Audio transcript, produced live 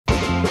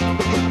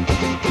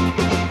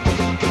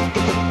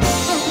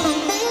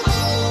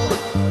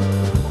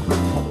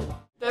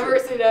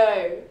Diversity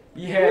Day!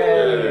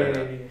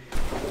 Yay!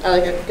 I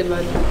like it. Good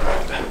one.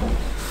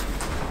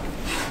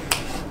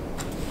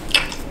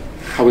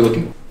 How are we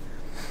looking?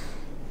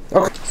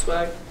 Okay.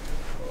 Swag.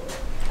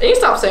 And you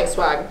stop saying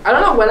swag. I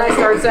don't know when I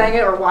started saying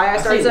it or why I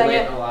started saying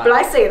it, but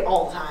I say it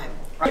all the time.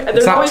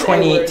 It's not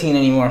 2018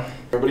 anymore.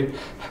 Everybody?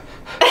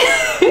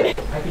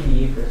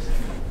 IPDE for a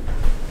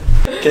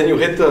second. Can you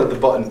hit the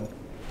button?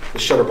 The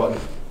shutter button.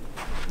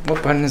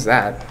 What button is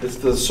that? It's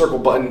the circle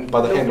button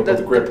by the handle with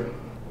the grip.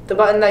 The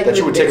button that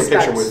you would take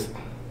expect. a picture with.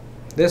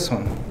 This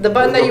one. The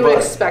button that you would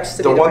expect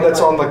to be the one that's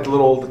button. on like the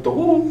little, the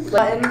whoo.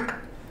 Button.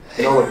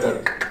 You know, like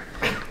that.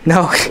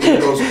 No.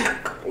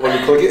 When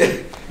you click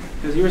it.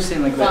 Because you were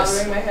saying like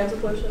Bothering my hands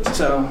with lotion.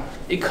 So,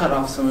 it cut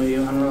off some of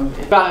you. I don't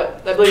know. Got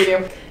it. I believe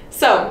you.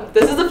 So,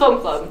 this is the Film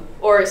Club,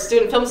 or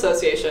Student Film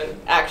Association,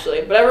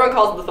 actually, but everyone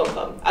calls it the Film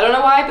Club. I don't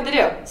know why, but they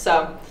do.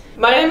 So,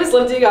 my name is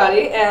Liv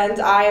Diagati, and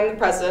I am the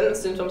president of the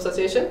Student Film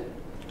Association.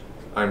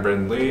 I'm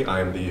Brendan Lee.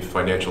 I am the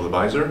financial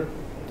advisor.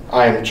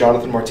 I am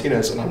Jonathan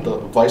Martinez, and I'm the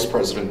vice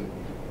president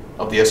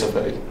of the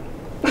SFA.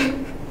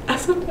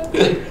 SFA?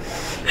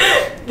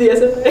 The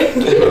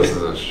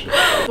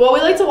SFA. Well,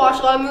 we like to watch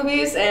a lot of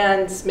movies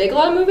and make a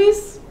lot of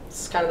movies.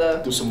 It's kind of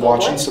the do some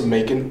watching, some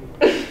making,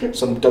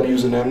 some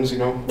W's and M's. You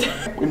know,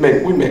 we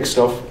make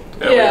stuff.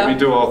 Yeah, we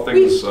do all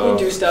things we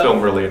do stuff.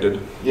 film related.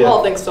 Yeah.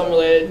 All things film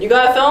related. You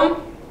got a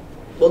film?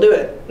 We'll do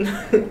it.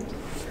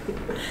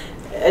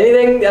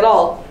 Anything at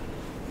all.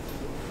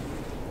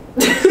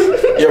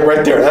 Yeah,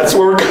 right there. That's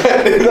where we're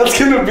going. That's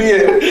gonna be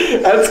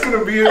it. That's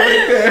gonna be it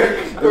right there.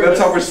 And that's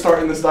how we're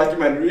starting this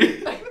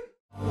documentary.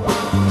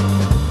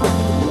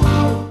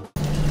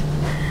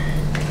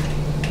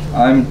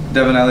 I'm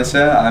Devin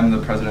Alisa. I'm the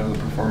president of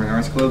the Performing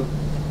Arts Club.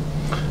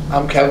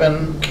 I'm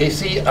Kevin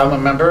Casey. I'm a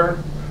member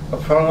of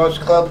Performing Arts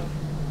Club.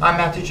 I'm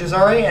Matthew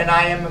Cesari, and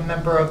I am a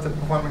member of the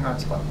Performing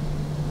Arts Club.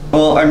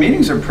 Well, our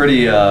meetings are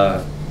pretty,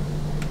 they're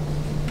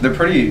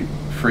pretty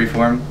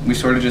freeform. We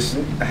sort of just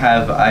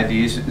have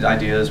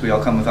ideas. We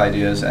all come with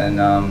ideas, and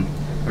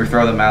we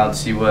throw them out,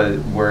 see what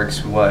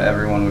works, what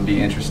everyone would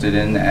be interested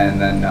in, and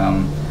then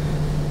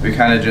we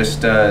kind of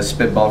just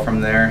spitball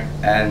from there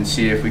and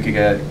see if we could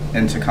get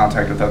into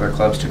contact with other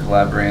clubs to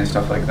collaborate and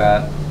stuff like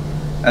that.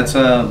 That's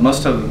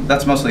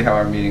mostly how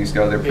our meetings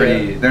go. They're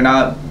pretty. Yeah. They're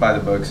not by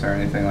the books or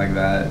anything like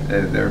that.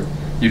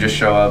 You just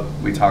show up,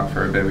 we talk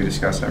for a bit, we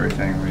discuss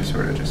everything, we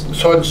sort of just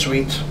short and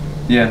sweet.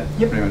 Yeah,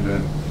 pretty much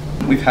it.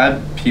 We've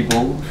had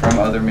people from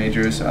other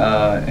majors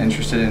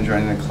interested in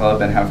joining the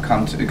club and have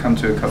come to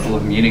a couple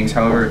of meetings.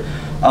 However,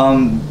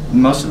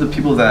 most of the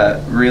people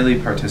that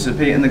really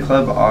participate in the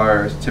club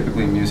are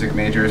typically music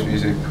majors,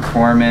 music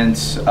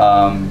performance,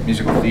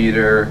 musical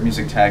theater,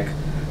 music tech.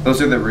 Those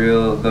are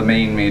the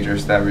main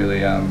majors that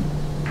really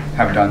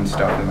have done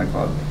stuff in the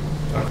club.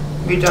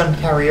 We've done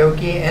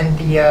karaoke and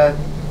the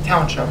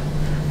talent show.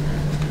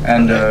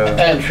 And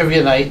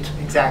trivia night.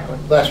 Exactly.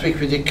 Last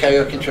week we did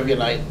karaoke and trivia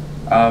night.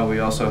 We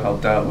also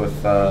helped out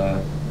with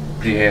the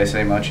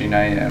ASA Mochi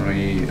night,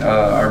 and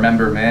our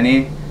member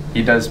Manny,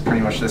 he does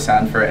pretty much the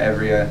sound for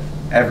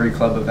every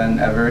club event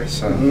ever.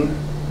 So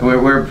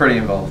we're pretty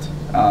involved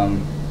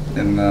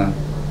in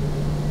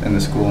the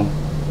school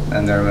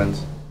and their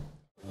events.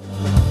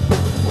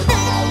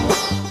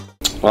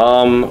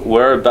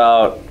 We're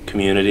about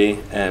community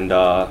and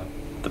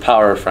the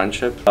power of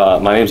friendship.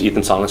 My name is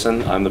Ethan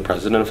Soneson. I'm the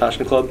president of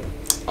Fashion Club.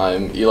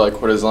 I'm Eli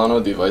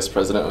Cortesano, the vice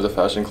president of the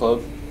Fashion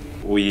Club.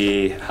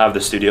 We have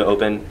the studio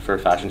open for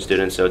fashion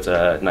students, so it's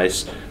a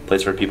nice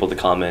place for people to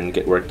come and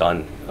get work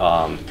done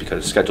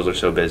because schedules are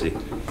so busy.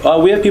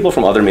 We have people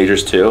from other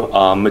majors too.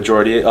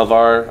 Majority of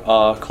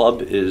our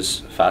club is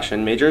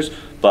fashion majors,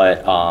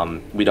 but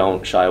we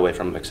don't shy away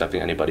from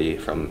accepting anybody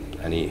from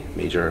any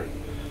major.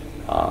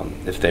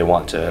 If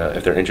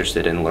they're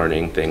interested in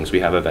learning things,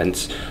 we have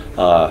events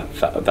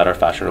that are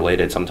fashion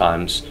related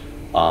sometimes,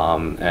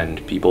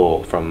 and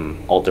people from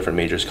all different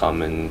majors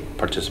come and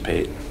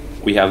participate.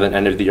 We have an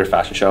end of the year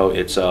fashion show.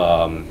 It's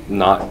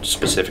not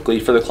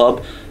specifically for the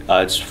club.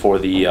 It's for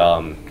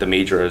the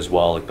major as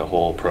well. Like the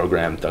whole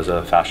program does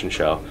a fashion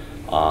show,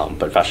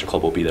 but Fashion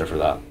Club will be there for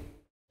that.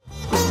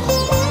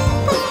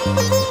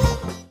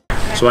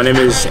 So my name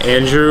is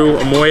Andrew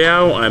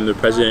Amoyao. I'm the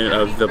president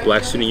of the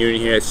Black Student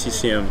Union here at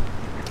CCM.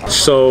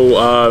 So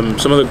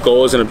some of the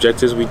goals and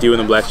objectives we do in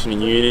the Black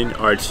Student Union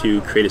are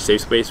to create a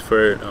safe space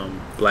for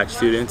Black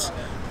students,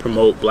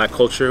 promote Black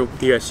culture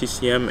here at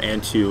CCM,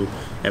 and to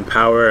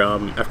empower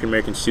African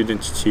American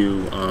students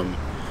to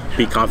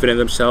be confident in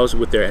themselves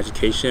with their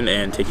education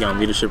and taking on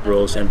leadership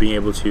roles and being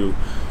able to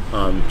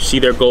see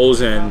their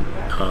goals and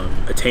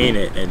attain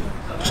it and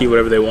achieve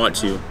whatever they want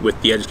to with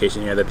the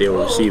education here that they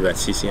will receive at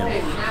CCM.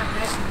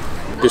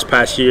 This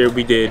past year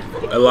we did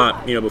a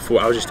lot. Before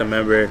I was just a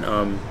member.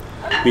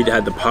 We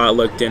had the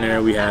potluck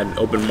dinner, we had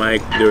open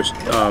mic, there was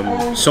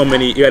so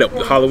many, you had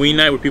a Halloween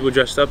night where people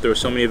dressed up, there were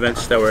so many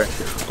events that were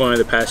going on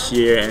the past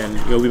year, and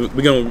we've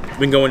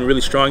been going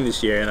really strong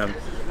this year, and I'm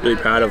really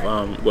proud of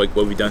what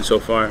we've done so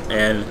far.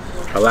 And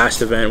our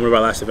last event, one of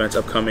our last events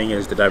upcoming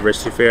is the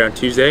Diversity Fair on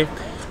Tuesday.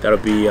 That'll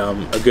be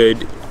a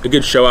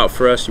good show out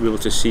for us. You'll be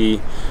able to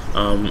see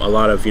a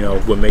lot of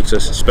what makes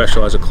us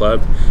special as a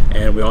club,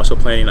 and we're also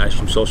planning an ice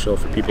cream social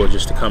for people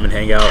just to come and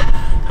hang out,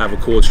 have a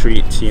cool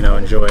treat to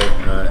enjoy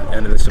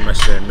end of the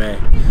semester in May.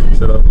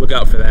 So look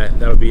out for that.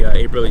 That'll be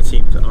April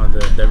 18th on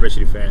the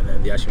Diversity Fair, and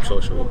then the ice cream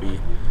social will be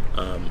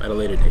at a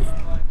later date.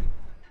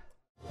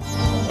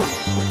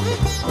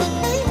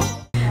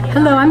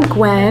 Hello, I'm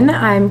Gwen.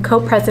 I'm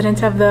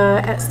co-president of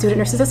the Student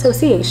Nurses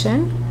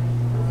Association.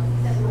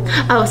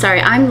 Oh,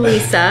 sorry, I'm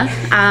Lisa.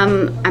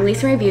 I'm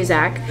Lisa Ray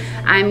Buzak.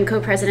 I'm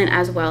co-president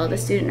as well of the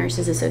Student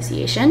Nurses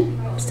Association.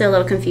 Still a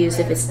little confused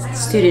if it's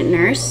student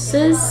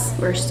nurses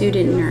or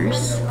student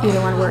nurse.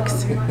 Either one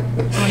works.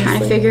 Trying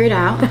to figure it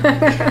out.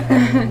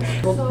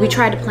 Well, we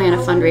try to plan a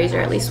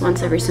fundraiser at least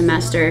once every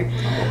semester.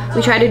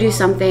 We try to do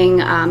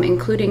something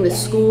including the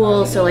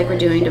school, so like we're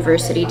doing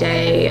Diversity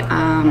Day.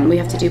 We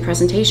have to do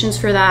presentations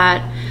for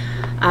that.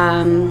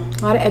 A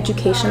lot of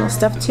educational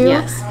stuff too.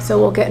 Yes. So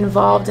we'll get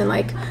involved in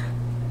like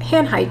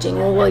hand hygiene.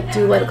 We'll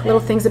do little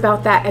things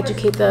about that,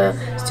 educate the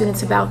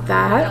students about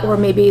that, or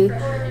maybe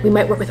we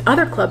might work with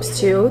other clubs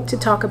too to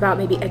talk about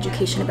maybe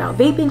education about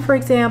vaping, for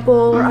example,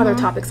 or other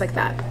topics like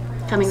that.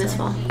 Coming this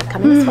fall.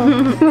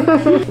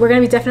 We're going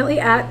to be definitely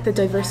at the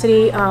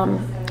Diversity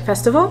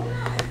Festival.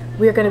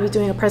 We're going to be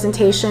doing a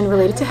presentation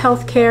related to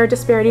healthcare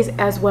disparities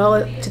as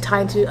well to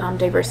tie into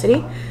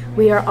diversity.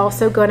 We are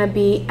also going to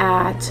be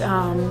at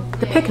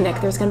the picnic.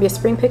 There's going to be a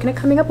spring picnic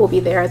coming up. We'll be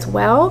there as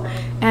well.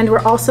 And we're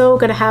also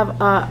going to have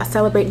a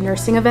Celebrate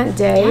Nursing event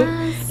day.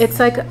 Yes. It's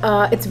like,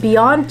 it's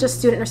beyond just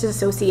Student Nurses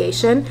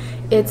Association.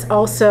 It's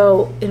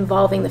also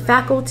involving the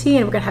faculty,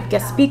 and we're going to have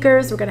guest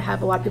speakers. We're going to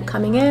have a lot of people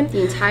coming in.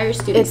 The entire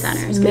student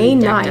center is May going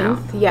to be decked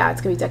 9th. out. Yeah, it's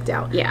going to be decked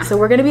out. Yeah. So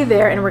we're going to be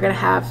there, and we're going to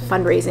have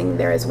fundraising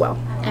there as well.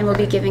 And we'll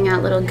be giving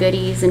out little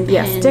goodies and pins.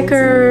 Yeah,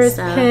 stickers, and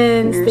stuff,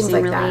 pins, things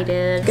like related.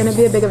 that. It's going to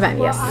be a big event,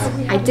 yes.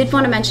 I did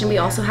want to mention we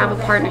also have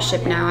a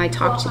partnership now. I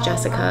talked to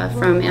Jessica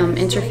from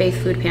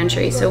Interfaith Food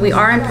Pantry. So we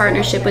are in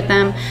partnership with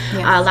them.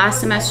 Yes. Last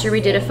semester we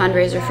did a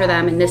fundraiser for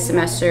them, and this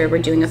semester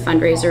we're doing a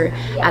fundraiser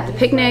at the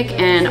picnic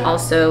and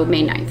also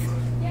May 9th.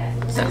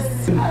 So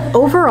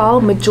overall,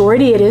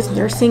 majority it is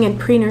nursing and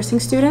pre-nursing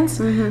students,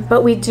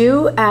 but we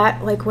do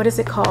at like, what is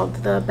it called?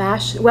 The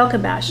bash,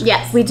 welcome bash.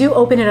 Yes. We do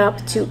open it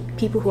up to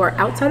people who are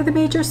outside of the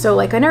major. So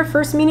like in our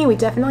first meeting, we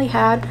definitely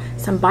had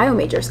some bio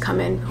majors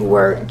come in who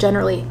were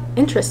generally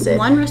interested.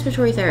 One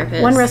respiratory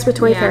therapist. One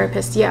respiratory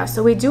therapist, yeah.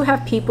 So we do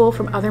have people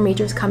from other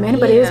majors come in,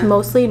 but it is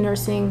mostly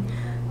nursing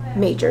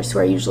majors who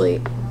are usually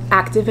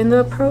active in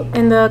the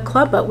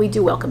club, but we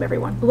do welcome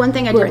everyone. One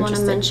thing I did want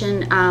to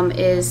mention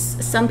is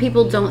some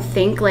people don't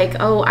think like,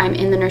 oh, I'm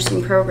in the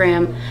nursing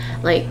program,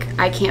 like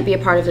I can't be a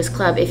part of this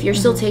club. If you're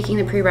still taking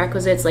the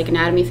prerequisites like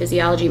anatomy,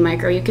 physiology,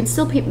 micro, you can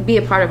still be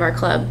a part of our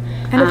club.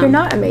 And if you're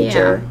not a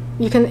major,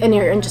 you can, and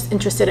you're just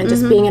interested in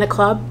just being in a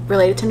club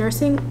related to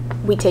nursing,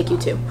 we take you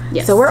too.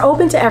 Yes. So we're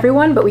open to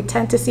everyone, but we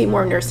tend to see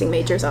more nursing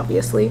majors,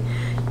 obviously,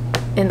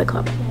 in the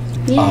club.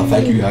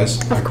 Thank you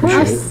guys. Of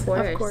course.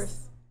 Of course.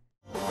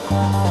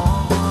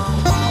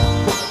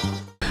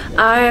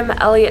 I'm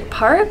Elliot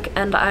Park,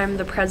 and I'm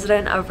the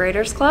president of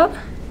Writers Club.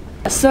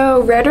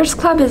 So Writers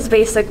Club is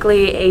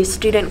basically a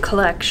student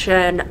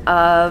collection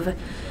of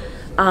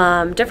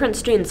different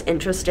students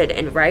interested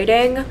in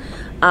writing.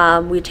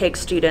 We take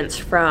students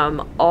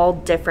from all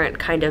different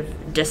kind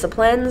of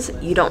disciplines.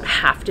 You don't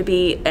have to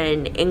be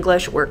an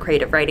English or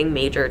creative writing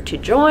major to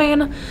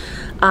join.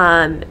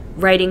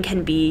 Writing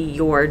can be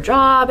your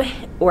job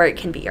or it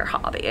can be your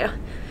hobby.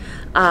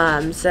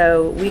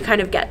 So we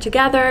kind of get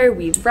together,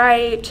 we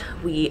write,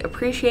 we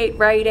appreciate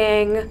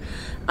writing,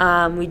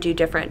 we do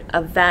different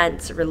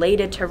events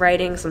related to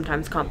writing,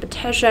 sometimes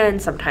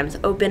competitions, sometimes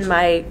open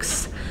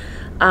mics,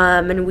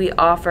 and we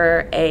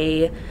offer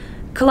a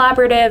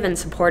collaborative and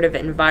supportive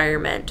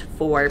environment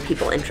for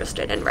people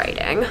interested in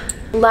writing.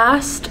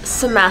 Last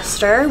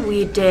semester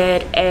we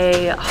did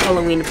a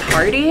Halloween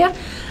party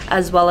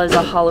as well as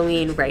a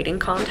Halloween writing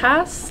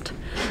contest.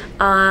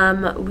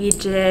 We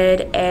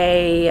did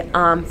a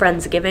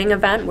Friendsgiving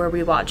event where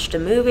we watched a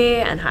movie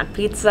and had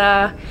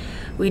pizza.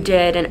 We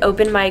did an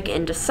open mic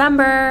in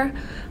December.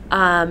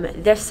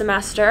 This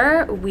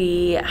semester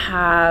we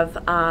have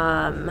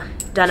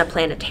done a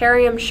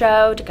planetarium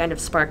show to kind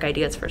of spark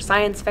ideas for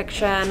science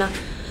fiction.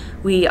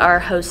 We are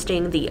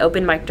hosting the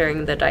open mic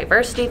during the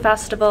Diversity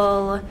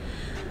Festival.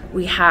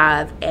 We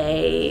have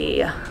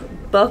a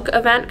book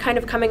event kind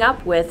of coming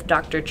up with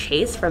Dr.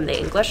 Chase from the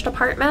English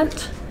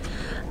department.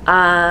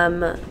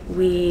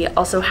 We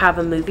also have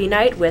a movie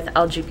night with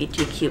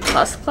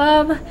LGBTQ+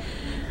 Club.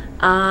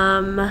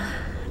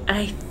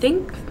 I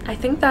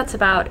think that's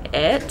about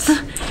it.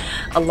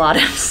 A lot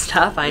of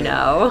stuff, I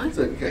know.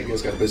 So you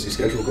guys got a busy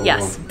schedule going on.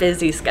 Yes,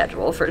 busy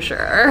schedule for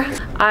sure.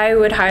 I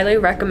would highly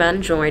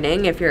recommend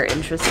joining if you're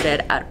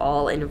interested at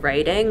all in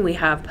writing. We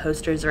have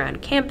posters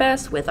around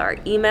campus with our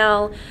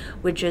email,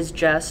 which is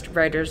just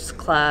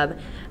writersclub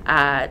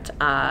at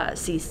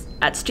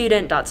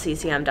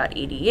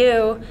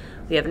student.ccm.edu.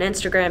 We have an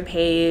Instagram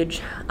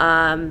page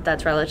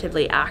that's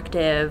relatively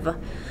active.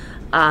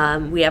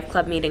 We have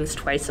club meetings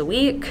twice a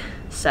week,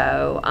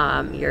 so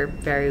you're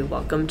very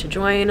welcome to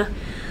join.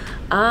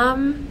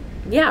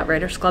 Yeah,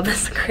 Writers Club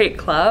is a great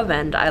club,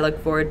 and I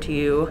look forward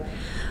to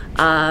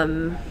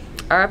our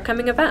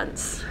upcoming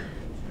events.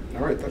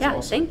 All right, that's yeah,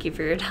 awesome. Thank you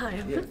for your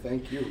time. Yeah,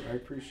 thank you. I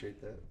appreciate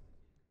that.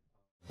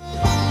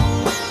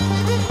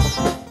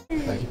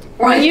 Thank you.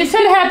 When you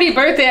said happy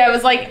birthday, I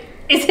was like,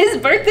 is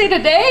his birthday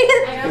today?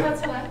 I know,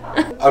 that's what I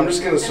thought. I'm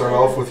just going to start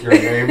off with your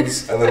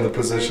names and then the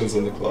positions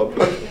in the club.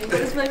 What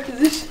is my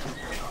position?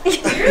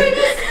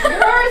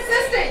 You're our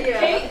assistant, you.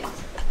 Kate.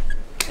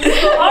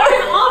 You are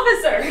an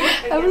officer.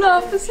 I'm an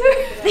officer.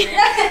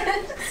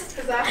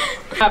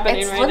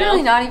 Happening It's right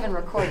literally now. not even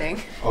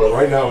recording. Oh,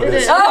 right now it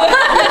is.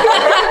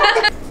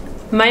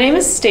 My name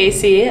is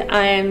Stacy.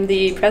 I am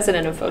the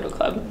president of Photo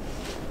Club.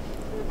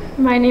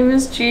 My name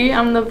is G.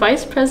 I'm the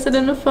vice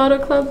president of Photo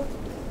Club.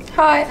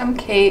 Hi, I'm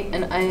Kate,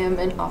 and I am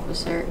an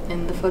officer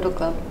in the Photo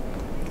Club.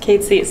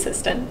 Kate's the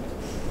assistant.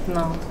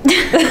 No.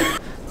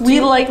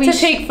 We like to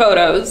take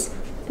photos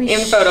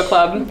in Photo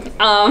Club.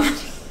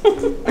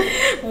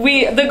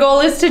 The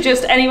goal is to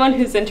just anyone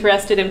who's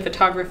interested in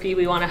photography,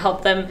 we want to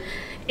help them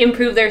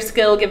improve their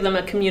skill, give them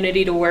a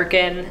community to work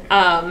in,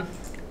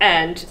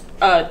 and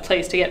a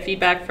place to get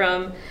feedback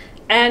from.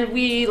 And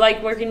we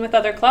like working with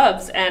other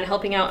clubs and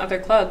helping out other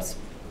clubs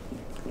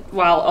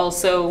while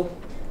also,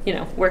 you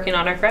know, working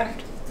on our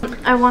craft.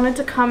 I wanted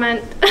to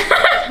comment.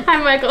 Hi,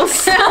 Michael.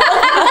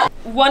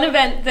 One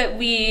event that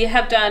we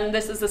have done,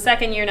 this is the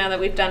second year now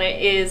that we've done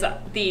it, is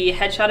the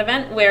headshot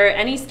event, where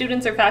any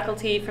students or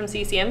faculty from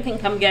CCM can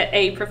come get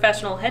a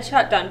professional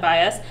headshot done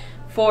by us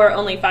for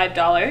only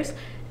 $5.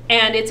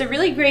 And it's a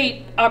really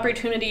great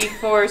opportunity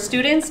for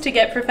students to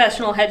get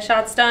professional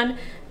headshots done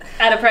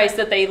at a price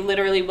that they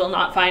literally will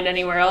not find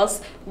anywhere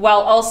else, while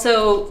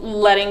also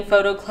letting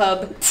Photo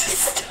Club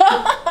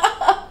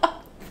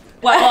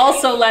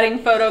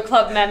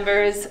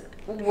members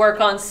work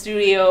on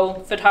studio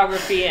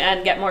photography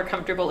and get more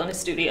comfortable in a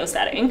studio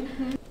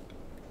setting.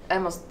 I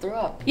almost threw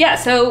up. Yeah,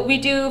 so we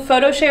do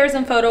photo shares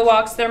and photo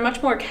walks. They're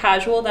much more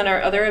casual than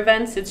our other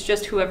events. It's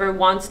just whoever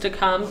wants to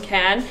come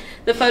can.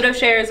 The photo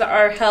shares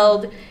are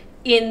held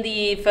in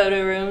the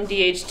photo room,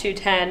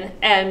 DH210,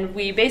 and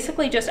we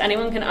basically just,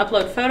 anyone can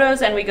upload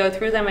photos and we go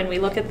through them and we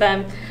look at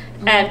them,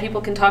 and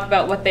people can talk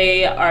about what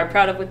they are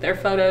proud of with their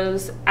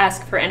photos,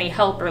 ask for any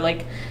help, or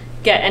like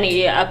get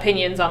any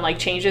opinions on like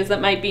changes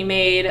that might be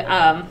made.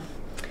 And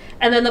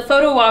then the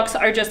photo walks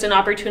are just an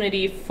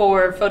opportunity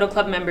for Photo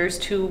Club members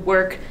to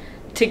work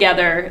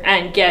together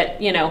and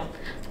get, you know,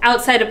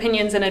 outside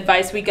opinions and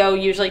advice. We go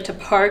usually to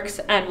parks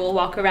and we'll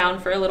walk around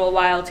for a little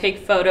while, take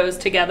photos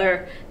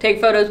together, take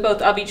photos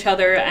both of each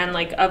other and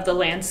like of the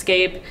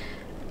landscape.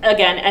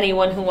 Again,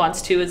 anyone who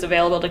wants to is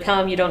available to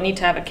come. You don't need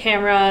to have a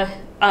camera.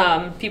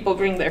 People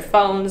bring their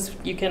phones.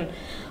 You can,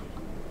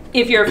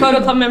 if you're a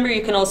Photo Club member,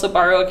 you can also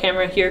borrow a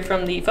camera here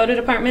from the photo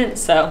department.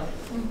 So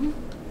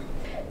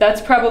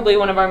that's probably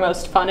one of our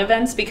most fun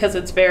events because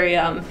it's very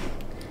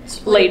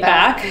laid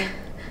back.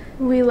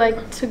 We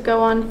like to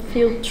go on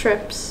field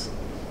trips.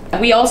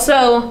 We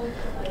also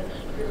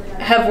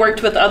have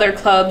worked with other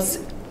clubs.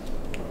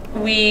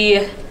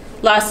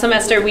 Last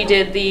semester we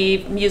did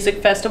the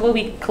music festival.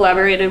 We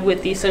collaborated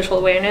with the Social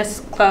Awareness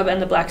Club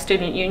and the Black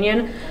Student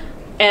Union,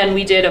 and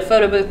we did a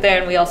photo booth there,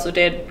 and we also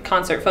did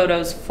concert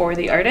photos for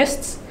the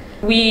artists.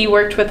 We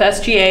worked with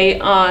SGA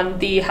on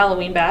the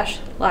Halloween Bash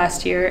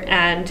last year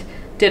and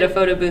did a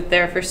photo booth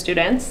there for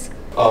students.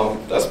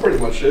 That's pretty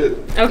much it.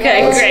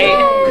 Okay, great.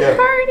 Yeah.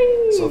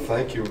 Party! So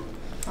thank you.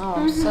 Oh,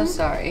 I'm so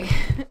sorry.